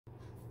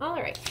All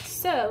right,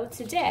 so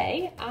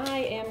today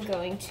I am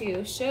going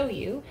to show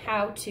you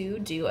how to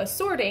do a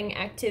sorting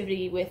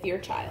activity with your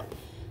child.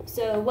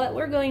 So what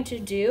we're going to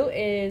do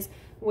is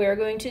we're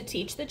going to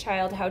teach the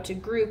child how to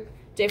group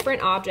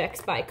different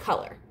objects by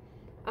color.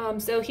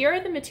 So here are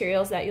the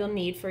materials that you'll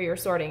need for your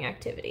sorting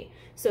activity.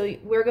 So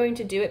we're going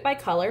to do it by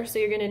color, so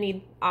you're going to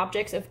need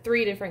objects of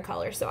 3 different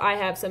colors. So I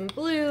have some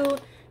blue,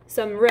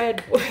 some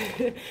red,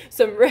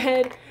 some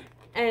red,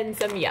 and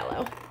some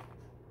yellow.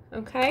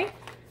 Okay?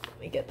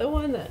 Let me get the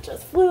one that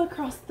just flew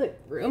across the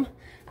room.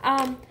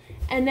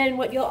 And then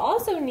what you'll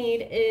also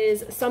need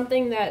is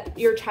something that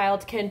your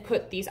child can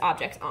put these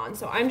objects on.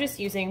 So I'm just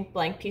using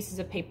blank pieces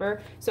of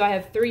paper. So I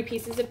have 3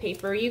 pieces of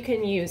paper. You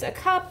can use a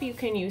cup, you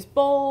can use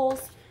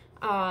bowls,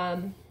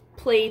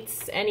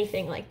 plates,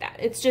 anything like that.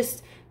 It's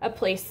just a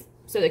place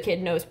so the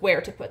kid knows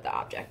where to put the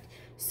object.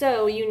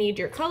 So you need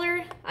your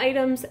color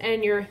items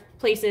and your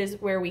places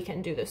where we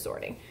can do the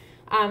sorting.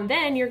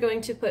 Then you're going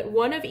to put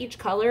one of each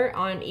color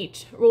on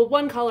each, well,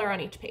 one color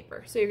on each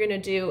paper. So you're going to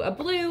do a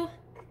blue,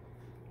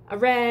 a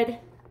red,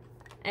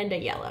 and a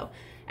yellow.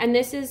 And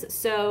this is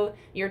so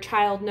your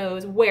child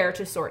knows where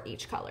to sort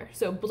each color.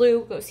 So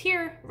blue goes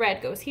here,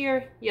 red goes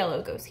here,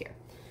 yellow goes here.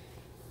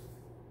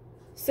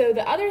 So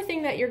the other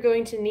thing that you're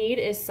going to need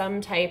is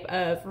some type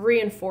of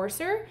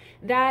reinforcer.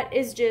 That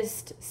is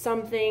just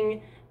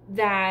something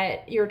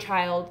that your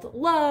child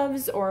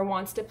loves or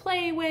wants to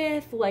play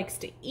with, likes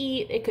to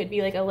eat. It could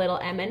be like a little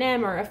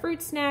M&M or a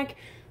fruit snack.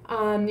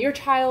 Your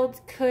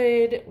child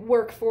could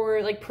work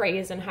for like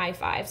praise and high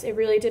fives. It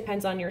really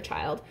depends on your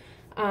child.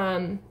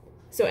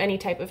 So any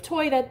type of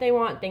toy that they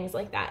want, things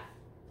like that.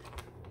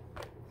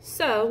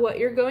 So what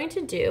you're going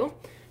to do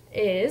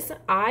is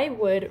I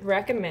would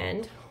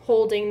recommend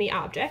holding the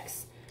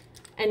objects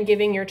and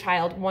giving your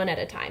child one at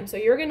a time. So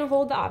you're going to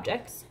hold the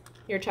objects.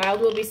 Your child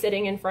will be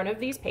sitting in front of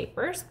these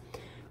papers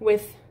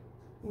with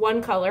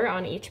one color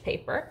on each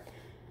paper.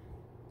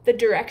 The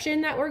direction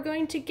that we're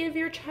going to give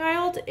your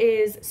child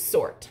is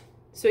sort.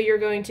 So you're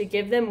going to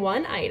give them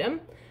one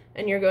item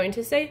and you're going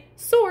to say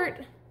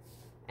sort.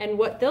 And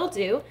what they'll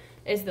do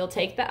is they'll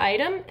take the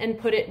item and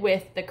put it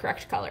with the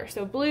correct color.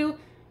 So blue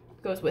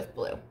goes with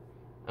blue.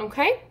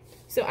 Okay?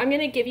 So I'm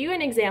going to give you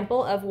an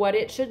example of what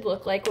it should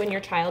look like when your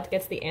child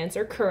gets the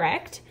answer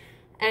correct,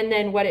 and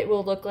then what it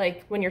will look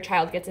like when your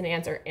child gets an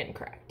answer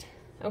incorrect.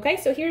 Okay,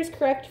 so here's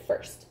correct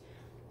first.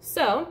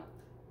 So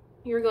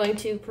you're going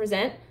to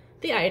present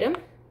the item,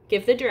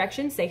 give the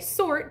direction, say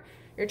sort.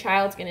 Your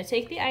child's going to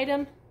take the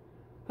item,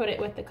 put it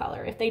with the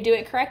color. If they do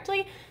it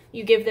correctly,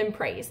 you give them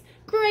praise.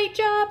 Great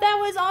job, that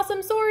was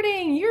awesome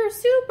sorting. You're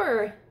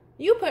super.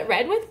 You put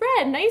red with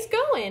red, nice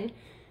going.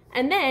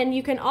 And then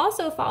you can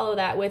also follow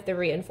that with the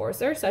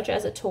reinforcer, such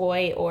as a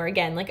toy or,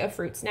 again, like a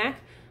fruit snack.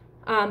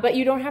 But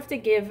you don't have to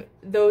give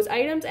those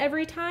items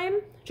every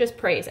time, just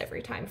praise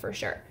every time for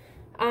sure.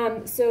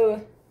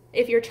 So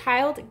if your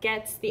child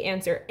gets the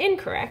answer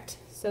incorrect,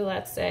 so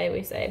let's say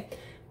we say,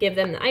 give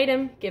them the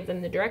item, give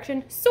them the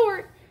direction,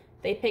 sort,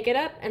 they pick it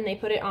up and they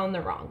put it on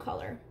the wrong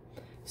color.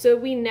 So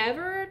we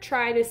never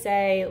try to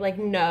say like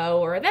no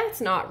or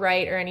that's not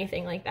right or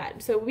anything like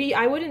that. So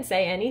I wouldn't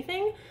say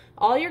anything.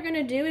 All you're going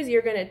to do is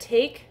you're going to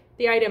take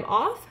the item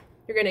off,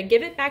 you're going to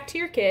give it back to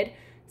your kid,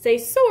 say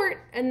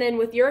sort, and then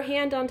with your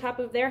hand on top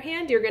of their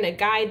hand, you're going to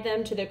guide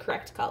them to the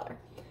correct color.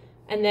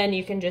 And then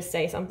you can just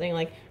say something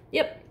like,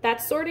 yep,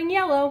 that's sorting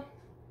yellow.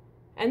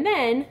 And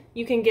then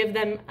you can give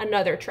them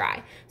another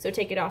try. So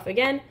take it off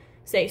again,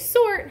 say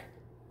sort,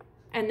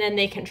 and then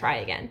they can try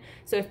again.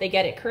 So if they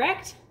get it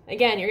correct,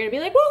 again, you're going to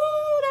be like,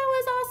 woohoo, that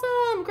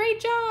was awesome, great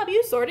job,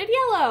 you sorted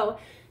yellow.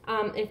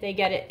 If they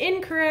get it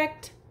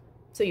incorrect,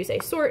 so you say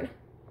sort,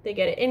 they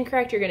get it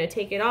incorrect, you're going to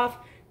take it off,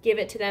 give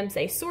it to them,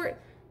 say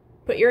sort,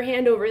 put your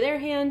hand over their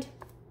hand,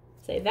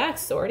 say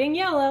that's sorting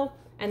yellow,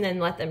 and then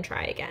let them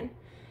try again.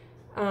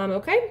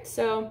 Okay,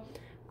 so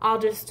I'll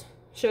just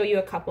show you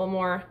a couple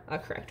more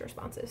correct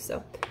responses.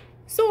 So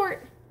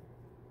sort,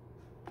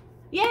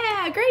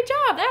 yeah, great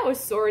job, that was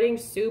sorting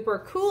super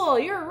cool,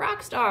 you're a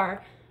rock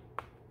star.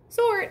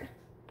 Sort,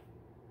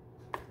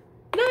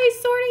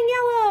 nice sorting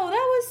yellow,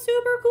 that was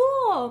super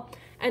cool.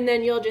 And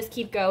then you'll just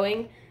keep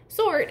going,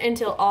 sort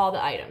until all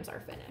the items are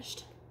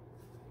finished.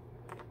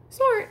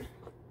 Sort,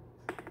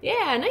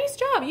 yeah, nice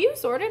job, you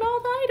sorted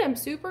all the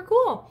items, super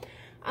cool.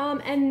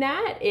 And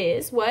that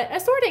is what a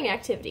sorting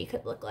activity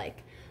could look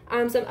like.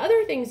 Some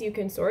other things you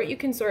can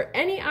sort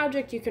any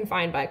object you can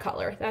find by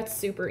color. That's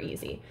super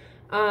easy.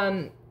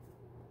 And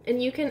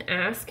you can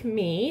ask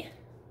me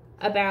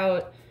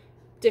about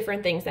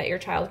different things that your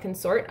child can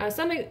sort.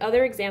 Some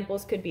other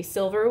examples could be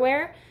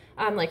silverware,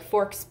 like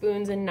forks,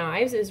 spoons, and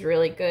knives is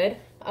really good.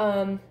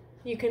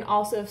 You can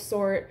also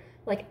sort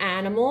like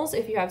animals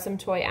if you have some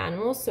toy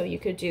animals. So you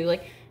could do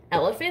like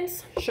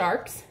elephants,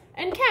 sharks,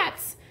 and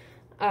cats,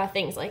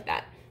 things like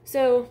that.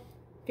 So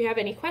if you have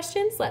any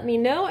questions, let me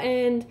know.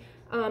 And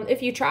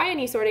if you try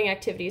any sorting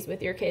activities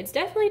with your kids,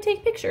 definitely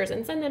take pictures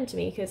and send them to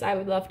me because I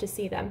would love to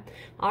see them.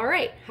 All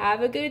right,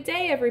 have a good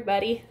day,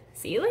 everybody.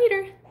 See you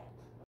later.